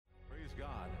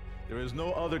There is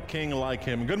no other king like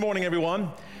him. Good morning,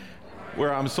 everyone.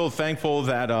 I'm so thankful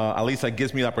that at least that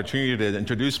gives me the opportunity to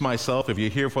introduce myself. If you're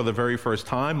here for the very first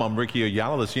time, I'm Ricky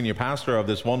Ayala, the senior pastor of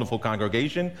this wonderful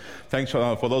congregation. Thanks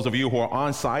for those of you who are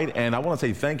on site, and I want to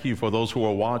say thank you for those who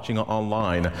are watching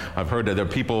online. I've heard that there are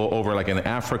people over like in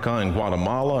Africa and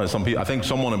Guatemala, and some people, I think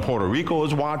someone in Puerto Rico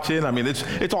is watching. I mean,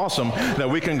 it's awesome that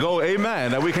we can go,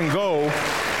 amen, that we can go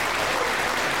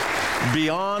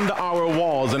beyond our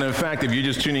walls. And in fact, if you're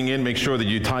just tuning in, make sure that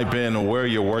you type in where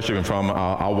you're worshiping from.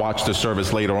 I'll watch the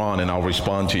service later on and I'll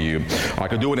respond to you. I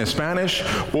could do it in Spanish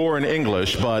or in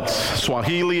English, but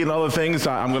Swahili and other things,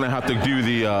 I'm going to have to do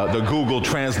the Google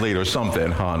Translate or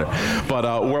something on it.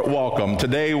 But we're welcome.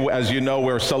 Today, as you know,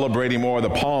 we're celebrating more of the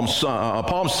Palm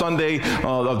Sunday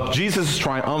of Jesus'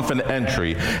 triumphant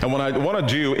entry. And what I want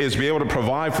to do is be able to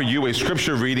provide for you a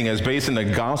scripture reading as based in the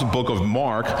Gospel book of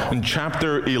Mark in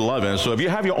chapter 11. So if you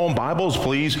have your own Bibles,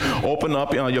 please open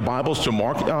up your Bibles to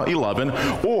Mark 11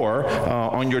 or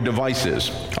on your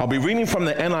devices. I'll be reading from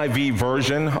the NIV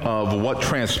version of what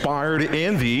transpired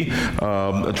in the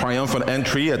triumphant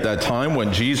entry at that time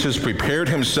when Jesus prepared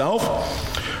himself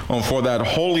for that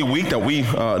Holy Week that we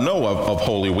know of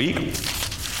Holy Week.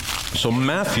 So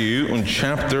Matthew in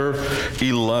chapter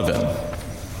 11.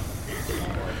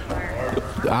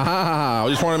 I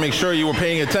just want to make sure you were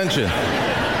paying attention.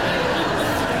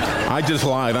 I just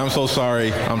lied. I'm so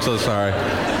sorry.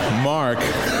 Mark.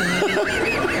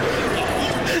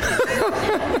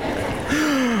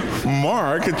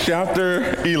 Mark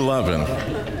chapter 11.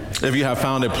 If you have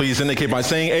found it, please indicate by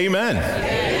saying amen.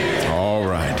 Amen. All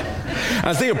right.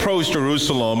 As they approached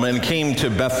Jerusalem and came to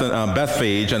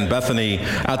Bethphage and Bethany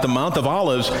at the Mount of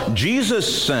Olives,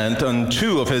 Jesus sent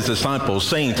two of his disciples,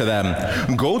 saying to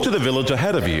them, "Go to the village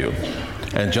ahead of you.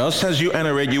 And just as you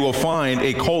enter it, you will find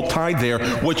a colt tied there,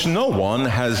 which no one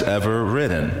has ever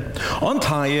ridden.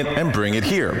 Untie it and bring it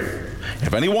here.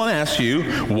 If anyone asks you,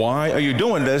 'Why are you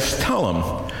doing this?' tell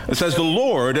him, it says, 'The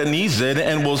Lord needs it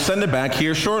and will send it back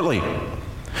here shortly.'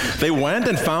 They went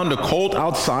and found a colt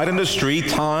outside in the street,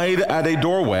 tied at a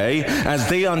doorway. As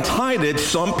they untied it,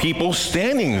 some people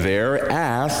standing there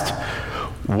asked,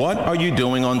 'What are you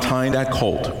doing untying that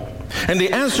colt?' And they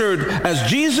answered as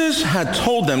Jesus had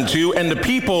told them to, and the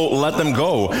people let them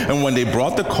go. And when they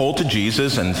brought the colt to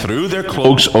Jesus and threw their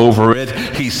cloaks over it,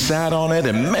 he sat on it,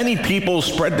 and many people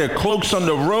spread their cloaks on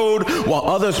the road, while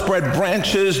others spread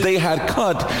branches they had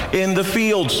cut in the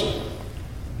fields.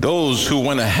 Those who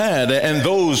went ahead and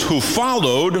those who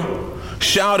followed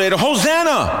shouted,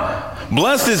 'Hosanna!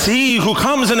 Blessed is he who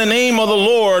comes in the name of the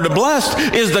Lord. Blessed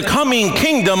is the coming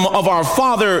kingdom of our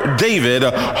father David.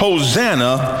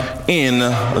 Hosanna in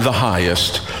the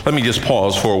highest.'" Let me just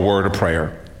pause for a word of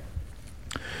prayer.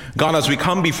 God, as we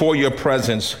come before your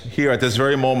presence here at this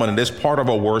very moment in this part of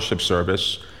our worship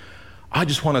service, I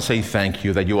just want to say thank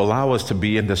you that you allow us to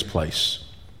be in this place,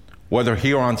 whether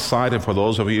here on site and for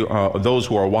those of you, those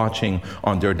who are watching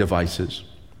on their devices.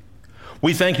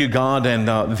 We thank you, God, and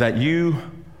that you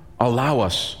allow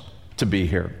us to be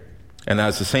here. And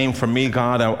as the same for me,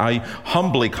 God, I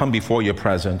humbly come before your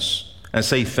presence and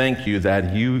say thank you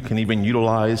that you can even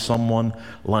utilize someone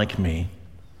like me.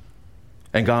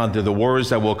 And God, the words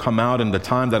that will come out and the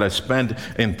time that I spend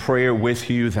in prayer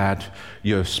with you, that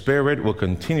your spirit will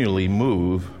continually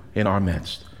move in our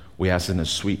midst. We ask in the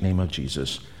sweet name of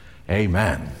Jesus.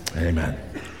 Amen. Amen.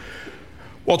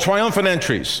 Well, triumphant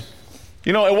entries.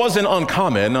 You know, it wasn't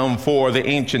uncommon for the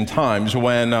ancient times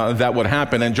when that would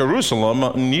happen, and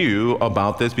Jerusalem knew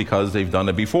about this because they've done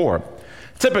it before.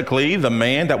 Typically, the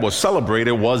man that was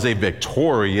celebrated was a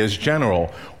victorious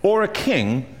general or a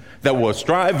king that would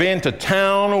drive into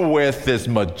town with this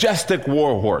majestic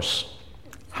war horse.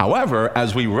 However,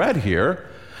 as we read here,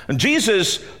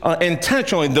 Jesus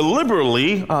intentionally,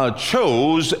 deliberately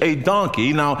chose a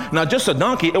donkey. Now, not just a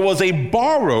donkey, it was a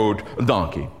borrowed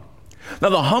donkey. Now,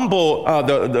 the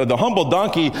humble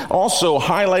donkey also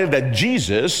highlighted that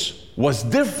Jesus was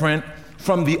different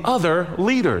from the other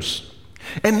leaders.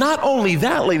 And not only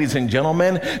that, ladies and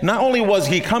gentlemen, not only was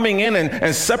he coming in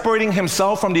and separating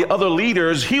himself from the other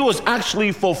leaders, he was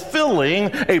actually fulfilling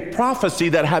a prophecy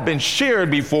that had been shared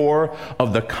before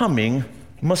of the coming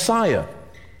Messiah.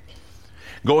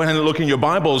 Go ahead and look in your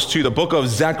Bibles to the book of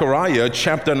Zechariah,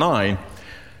 chapter 9.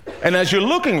 And as you're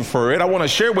looking for it, I want to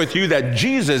share with you that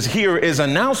Jesus here is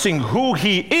announcing who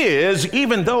he is,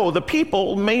 even though the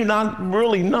people may not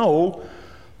really know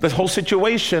the whole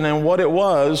situation and what it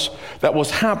was that was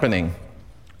happening.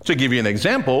 To give you an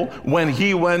example, when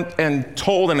he went and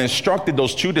told and instructed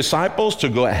those two disciples to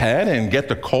go ahead and get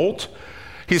the colt,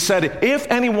 he said, "If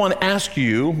anyone asks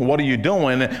you, what are you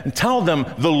doing? Tell them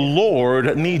the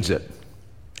Lord needs it."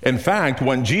 In fact,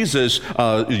 when Jesus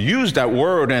used that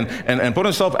word and put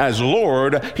himself as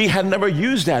Lord, he had never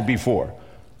used that before.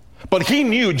 But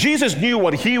Jesus knew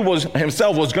what he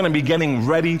himself was going to be getting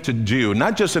ready to do,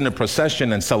 not just in the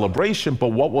procession and celebration, but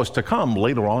what was to come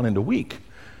later on in the week.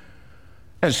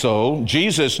 And so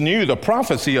Jesus knew the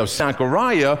prophecy of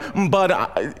Zechariah,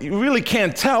 but you really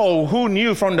can't tell who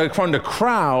knew from the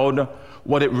crowd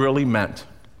what it really meant.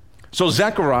 So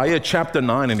Zechariah chapter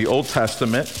 9 in the Old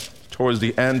Testament, towards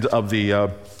the end of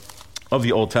the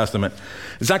Old Testament,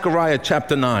 Zechariah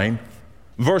chapter 9,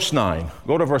 verse 9.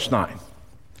 Go to verse 9.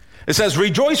 It says,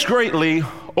 "Rejoice greatly,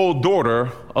 O daughter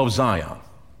of Zion.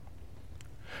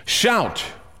 Shout."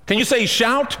 Can you say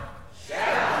shout?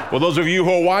 Shout. Well, those of you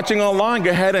who are watching online,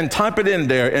 go ahead and type it in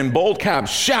there in bold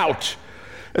caps. Shout.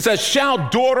 It says,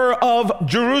 "Shout, daughter of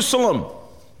Jerusalem."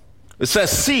 It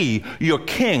says, "See, your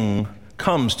king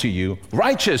comes to you,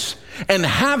 righteous and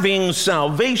having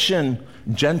salvation,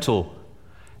 gentle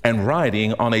and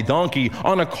riding on a donkey,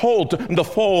 on a colt, the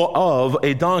foal of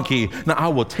a donkey. Now I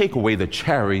will take away the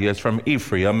chariots from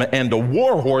Ephraim and the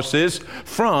war horses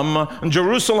from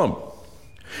Jerusalem.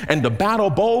 And the battle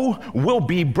bow will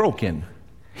be broken.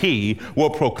 He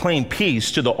will proclaim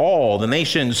peace to all the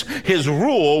nations. His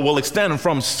rule will extend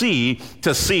from sea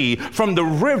to sea, from the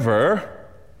river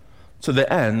to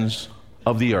the ends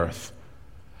of the earth."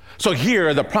 So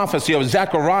here, the prophecy of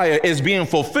Zechariah is being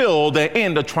fulfilled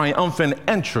in the triumphant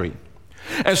entry.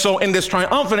 And so in this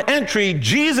triumphant entry,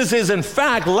 Jesus is in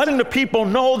fact letting the people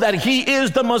know that he is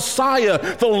the Messiah,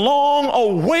 the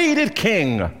long-awaited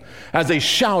king, as they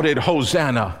shouted,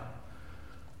 "Hosanna."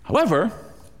 However,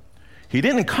 he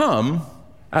didn't come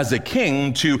as a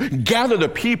king to gather the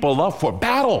people up for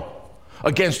battle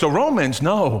against the Romans.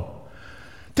 No,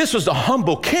 this was the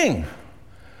humble king,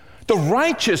 the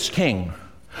righteous king,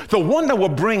 the one that will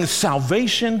bring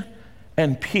salvation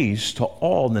and peace to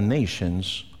all the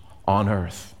nations on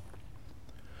earth.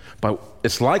 But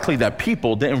it's likely that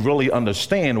people didn't really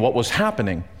understand what was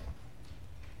happening.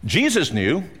 Jesus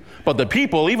knew, but the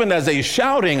people, even as they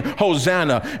shouting,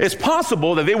 "Hosanna," it's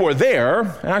possible that they were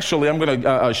there. Actually, I'm going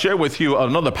to share with you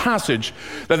another passage,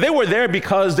 that they were there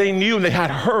because they knew, they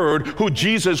had heard who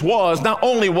Jesus was. Not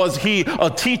only was he a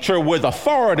teacher with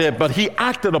authority, but he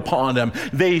acted upon them.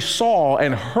 They saw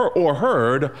and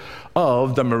heard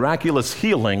of the miraculous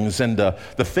healings and the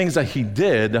things that he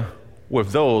did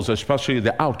with those, especially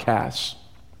the outcasts.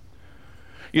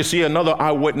 You see another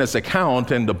eyewitness account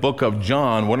in the book of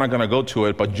John. We're not going to go to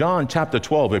it, but John chapter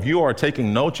 12. If you are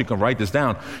taking notes, you can write this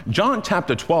down. John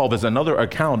chapter 12 is another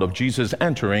account of Jesus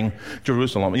entering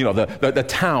Jerusalem, the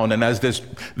town, and as this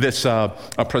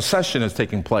procession is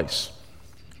taking place.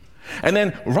 And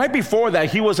then right before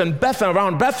that, he was in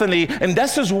around Bethany, and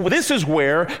this is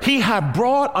where he had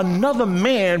brought another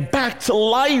man back to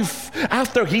life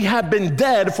after he had been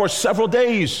dead for several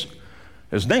days.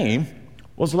 His name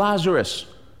was Lazarus.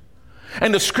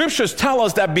 And the scriptures tell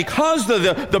us that because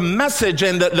the message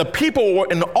and the people were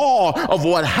in awe of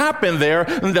what happened there,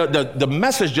 the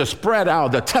message just spread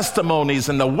out, the testimonies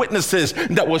and the witnesses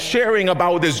that were sharing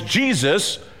about this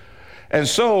Jesus. And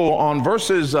so on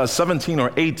verses 17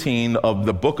 or 18 of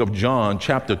the book of John,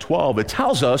 chapter 12, it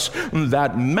tells us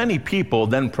that many people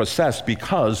then processed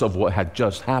because of what had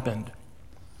just happened.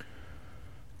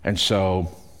 And so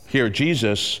here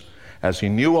Jesus, as he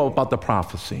knew about the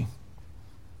prophecy,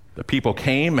 the people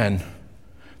came and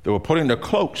they were putting their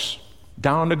cloaks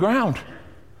down on the ground.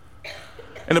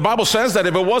 And the Bible says that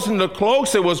if it wasn't the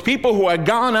cloaks, it was people who had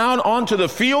gone out onto the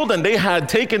field and they had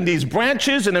taken these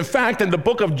branches. And in fact, in the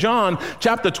book of John,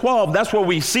 chapter 12, that's where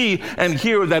we see and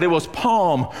hear that it was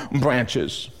palm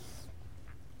branches.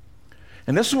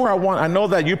 And this is where I know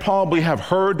that you probably have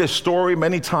heard this story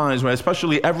many times,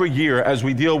 especially every year as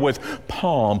we deal with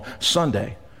Palm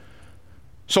Sunday.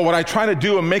 So what I try to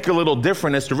do and make a little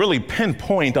different is to really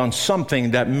pinpoint on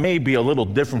something that may be a little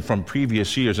different from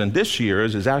previous years. And this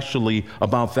year's is actually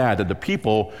about that the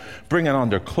people bringing on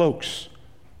their cloaks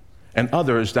and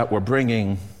others that were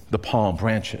bringing the palm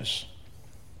branches.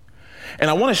 And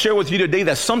I want to share with you today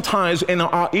that sometimes in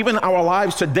even our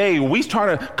lives today, we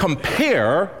try to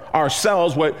compare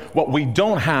ourselves with what we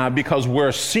don't have because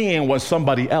we're seeing what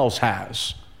somebody else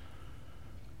has.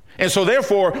 And so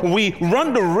therefore, we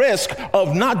run the risk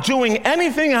of not doing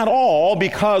anything at all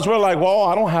because we're like, well,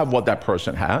 I don't have what that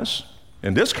person has.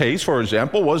 In this case, for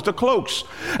example, was the cloaks.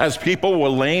 As people were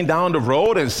laying down the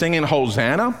road and singing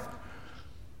Hosanna,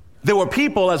 There were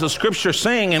people, as the scripture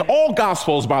saying, and all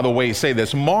gospels, by the way, say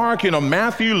this. Mark,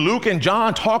 Matthew, Luke, and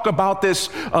John talk about this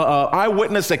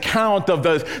eyewitness account of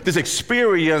this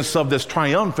experience of this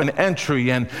triumphant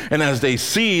entry. And as they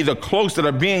see the cloaks that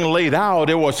are being laid out,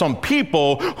 there were some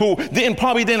people who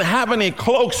probably didn't have any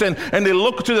cloaks, and they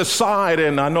looked to the side,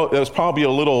 and I know it was probably a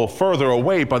little further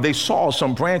away, but they saw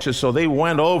some branches, so they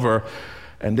went over,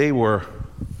 and they were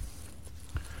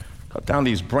cut down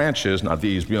these branches, not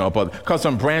these, but cut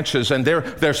some branches, and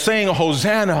they're saying,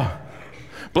 Hosanna.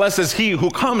 Blessed is he who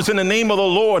comes in the name of the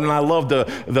Lord. And I love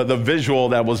the visual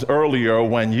that was earlier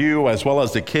when you, as well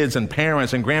as the kids and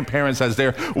parents and grandparents, as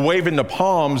they're waving the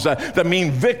palms that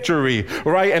mean victory,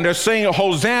 right? And they're saying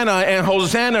Hosanna, and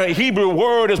Hosanna, Hebrew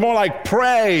word, is more like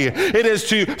pray. It is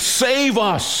to save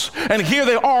us. And here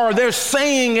they are, they're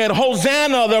saying it,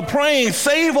 Hosanna, they're praying,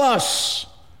 save us.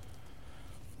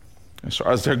 And so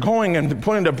as they're going and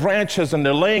putting the branches and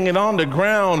they're laying it on the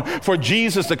ground for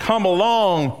Jesus to come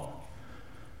along,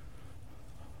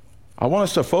 I want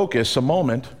us to focus a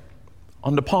moment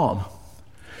on the palm.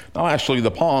 Now, actually,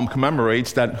 the palm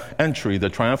commemorates that entry, the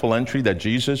triumphal entry that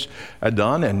Jesus had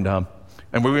done,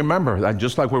 and we remember that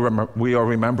just like we are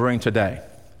remembering today.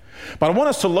 But I want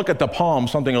us to look at the palm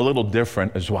something a little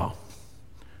different as well.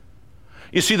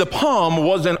 You see, the palm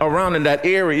wasn't around in that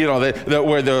area,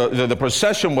 where the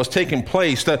procession was taking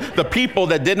place. The people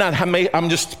that did not have, I'm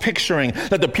just picturing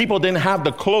that the people didn't have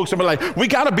the cloaks. And we're like, we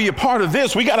got to be a part of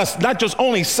this. We got to not just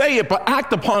only say it, but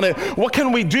act upon it. What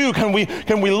can we do? Can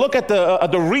we look at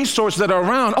the resources that are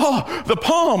around? Oh, the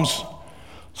palms.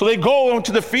 So they go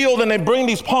into the field and they bring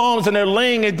these palms and they're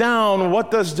laying it down.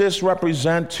 What does this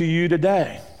represent to you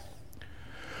today?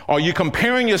 Are you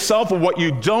comparing yourself with what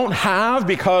you don't have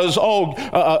because,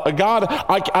 God,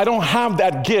 I don't have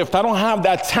that gift. I don't have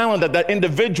that talent that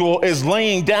individual is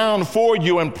laying down for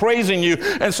you and praising you.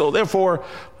 And so therefore,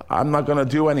 I'm not going to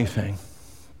do anything.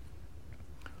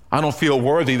 I don't feel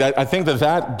worthy. I think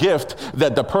that gift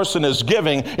that the person is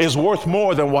giving is worth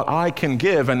more than what I can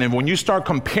give. And then when you start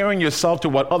comparing yourself to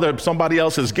what somebody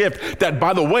else's gift, that,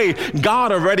 by the way,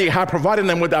 God already had provided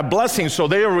them with that blessing, so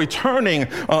they are returning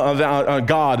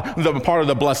God the part of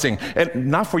the blessing, and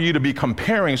not for you to be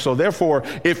comparing. So therefore,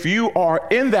 if you are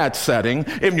in that setting,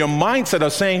 in your mindset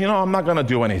of saying, I'm not going to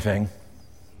do anything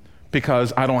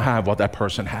because I don't have what that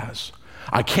person has.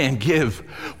 I can't give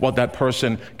what that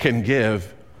person can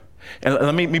give. And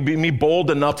let me be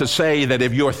bold enough to say that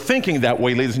if you're thinking that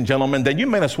way, ladies and gentlemen, then you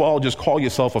may as well just call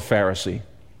yourself a Pharisee.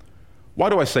 Why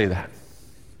do I say that?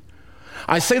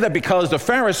 I say that because the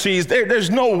Pharisees, there's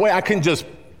no way I can just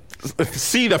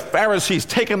see the Pharisees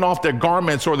taking off their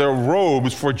garments or their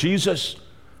robes for Jesus.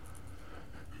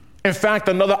 In fact,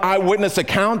 another eyewitness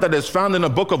account that is found in the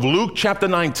book of Luke, chapter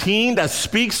 19, that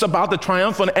speaks about the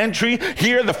triumphant entry.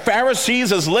 Here, the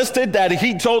Pharisees is listed that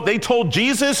they told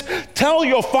Jesus, tell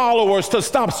your followers to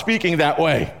stop speaking that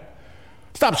way.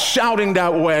 Stop shouting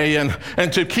that way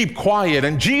and to keep quiet.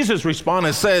 And Jesus responds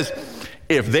and says,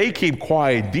 if they keep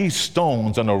quiet, these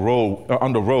stones on the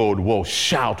road will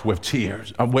shout with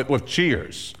cheers.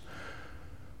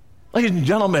 Ladies and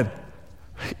gentlemen,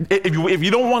 if you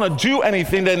don't want to do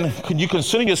anything, then can you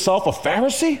consider yourself a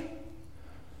Pharisee?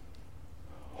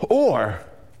 Or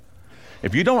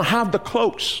if you don't have the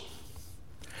cloaks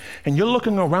and you're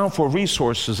looking around for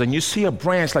resources and you see a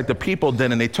branch like the people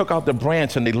did, and they took out the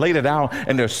branch and they laid it out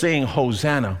and they're saying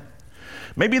Hosanna.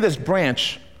 Maybe this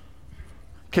branch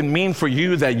can mean for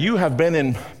you that you have been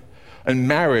in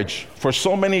marriage for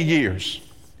so many years.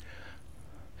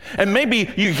 And maybe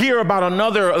you hear about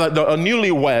another, a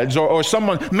newlyweds or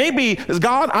someone, maybe,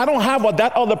 God, I don't have what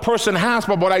that other person has,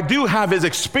 but what I do have is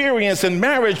experience in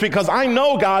marriage, because I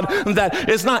know, God, that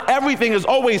it's not everything is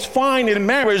always fine in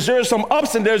marriage. There's some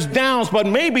ups and there's downs, but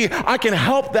maybe I can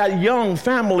help that young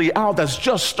family out that's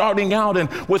just starting out,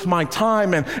 and with my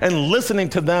time and listening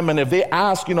to them. And if they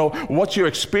ask, what's your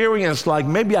experience like,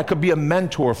 maybe I could be a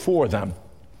mentor for them.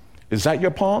 Is that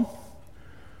your palm?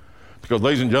 Because,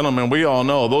 ladies and gentlemen, we all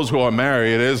know those who are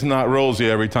married, it is not rosy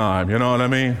every time. You know what I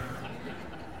mean?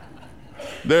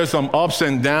 There's some ups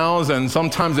and downs, and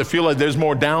sometimes I feel like there's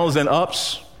more downs than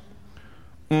ups.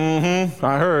 I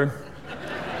heard.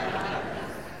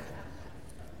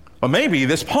 Or maybe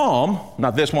this palm,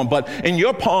 not this one, but in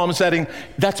your palm setting,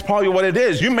 that's probably what it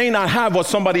is. You may not have what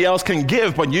somebody else can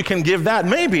give, but you can give that.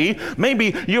 Maybe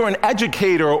you're an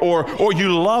educator, or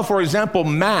you love, for example,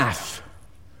 math.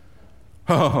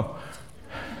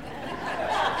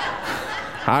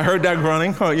 I heard that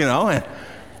grunting, But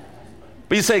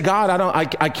you say, God,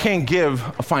 I can't give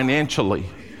financially,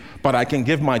 but I can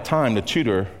give my time to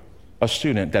tutor a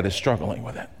student that is struggling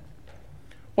with it.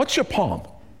 What's your palm?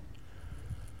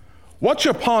 What's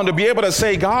your palm to be able to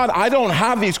say, God, I don't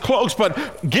have these cloaks,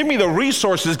 but give me the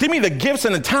resources, give me the gifts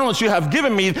and the talents you have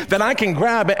given me that I can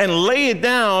grab and lay it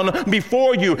down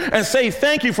before you and say,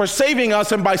 thank you for saving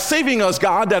us. And by saving us,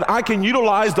 God, that I can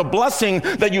utilize the blessing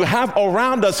that you have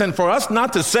around us. And for us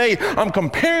not to say, I'm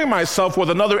comparing myself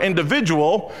with another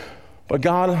individual, but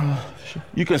God,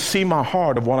 you can see my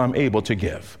heart of what I'm able to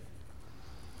give.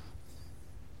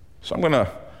 So I'm going to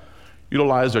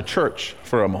utilize the church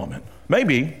for a moment.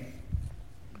 Maybe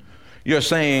you're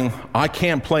saying, I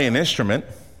can't play an instrument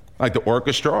like the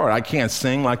orchestra, or I can't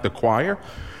sing like the choir.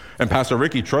 And Pastor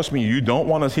Ricky, trust me, you don't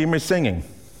want to hear me singing.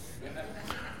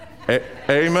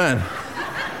 Amen.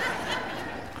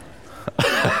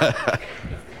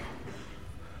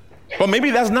 But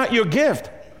maybe that's not your gift.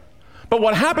 But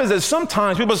what happens is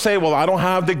sometimes people say, well, I don't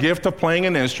have the gift of playing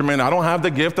an instrument. I don't have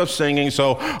the gift of singing,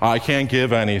 so I can't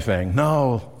give anything.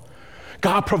 No.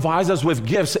 God provides us with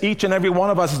gifts. Each and every one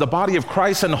of us is the body of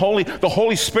Christ, and the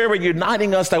Holy Spirit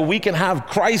uniting us that we can have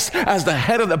Christ as the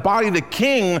head of the body, the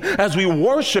King, as we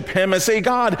worship him and say,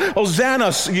 God,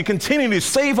 Hosanna, you continue to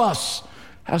save us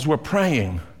as we're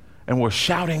praying and we're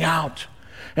shouting out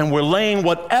and we're laying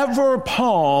whatever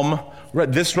palm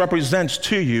this represents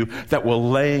to you, that we're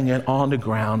laying it on the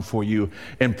ground for you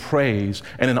in praise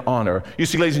and in honor. You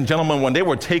see, ladies and gentlemen, when they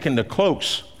were taking the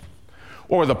cloaks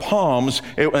or the palms,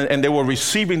 and they were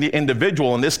receiving the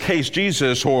individual, in this case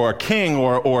Jesus, or a king,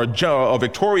 or a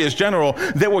victorious general,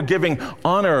 they were giving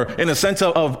honor in a sense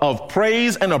of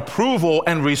praise and approval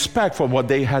and respect for what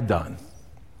they had done.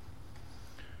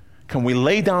 Can we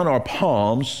lay down our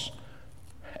palms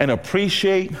and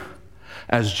appreciate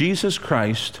as Jesus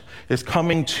Christ is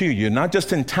coming to you, not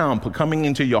just in town, but coming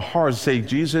into your heart, say,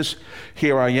 Jesus,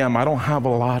 here I am. I don't have a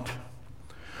lot.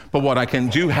 But what I can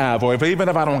do have, or even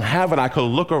if I don't have it, I could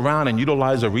look around and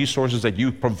utilize the resources that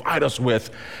you provide us with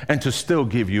and to still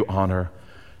give you honor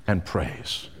and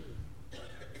praise.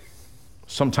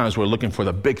 Sometimes we're looking for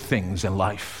the big things in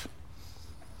life,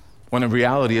 when in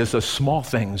reality it's the small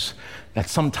things that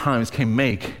sometimes can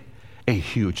make a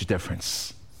huge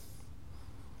difference.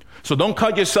 So don't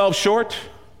cut yourself short.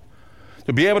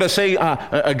 To be able to say,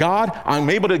 God, I'm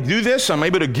able to do this, I'm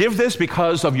able to give this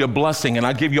because of your blessing, and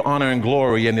I give you honor and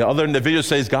glory. And the other individual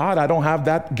says, God, I don't have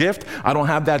that gift, I don't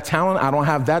have that talent, I don't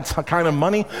have that kind of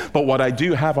money, but what I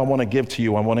do have, I want to give to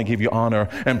you. I want to give you honor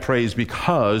and praise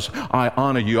because I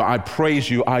honor you, I praise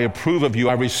you, I approve of you,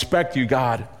 I respect you,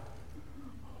 God.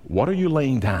 What are you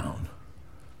laying down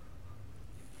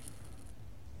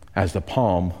as the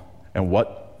palm, and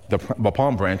what the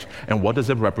palm branch, and what does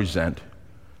it represent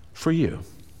for you?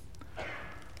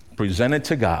 Present it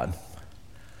to God.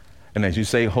 And as you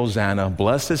say, Hosanna,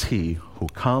 blessed is he who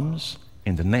comes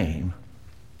in the name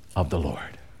of the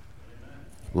Lord.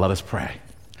 Let us pray.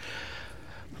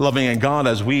 Loving and God,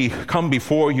 as we come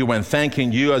before you and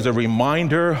thanking you as a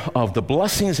reminder of the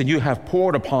blessings that you have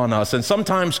poured upon us. And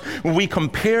sometimes when we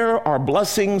compare our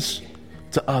blessings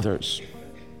to others,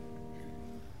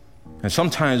 and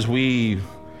sometimes we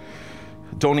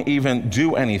don't even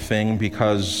do anything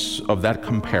because of that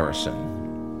comparison.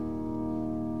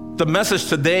 The message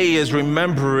today is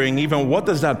remembering even what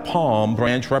does that palm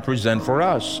branch represent for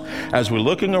us as we're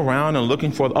looking around and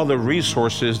looking for other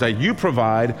resources that you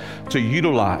provide to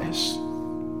utilize.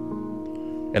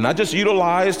 And not just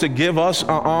utilize to give us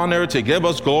honor, to give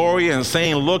us glory and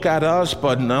saying, look at us,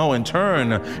 but no, in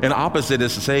turn, an opposite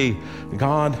is to say,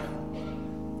 God,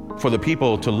 for the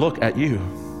people to look at you,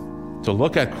 to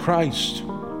look at Christ,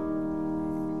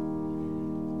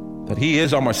 that he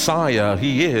is our Messiah,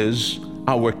 he is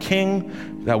our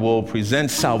King that will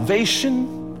present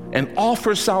salvation and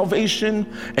offers salvation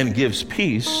and gives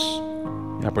peace,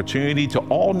 the opportunity to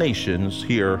all nations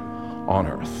here on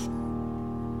earth.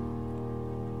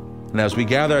 And as we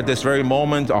gather at this very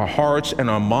moment, our hearts and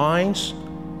our minds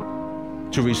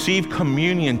to receive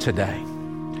communion today,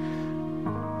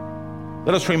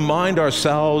 let us remind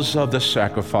ourselves of the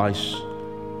sacrifice.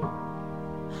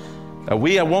 That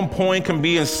we at one point can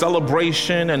be in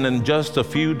celebration, and then just a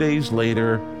few days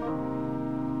later,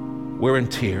 we're in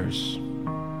tears.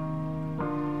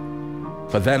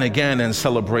 But then again in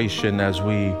celebration as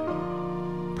we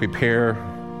prepare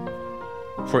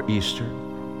for Easter.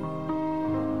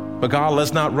 But God,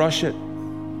 let's not rush it.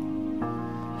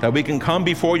 That we can come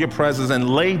before your presence and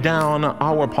lay down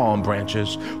our palm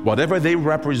branches, whatever they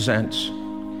represent,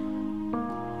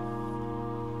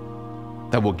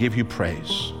 that will give you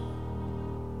praise.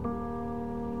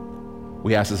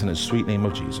 We ask this in the sweet name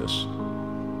of Jesus.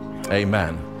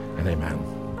 Amen and amen.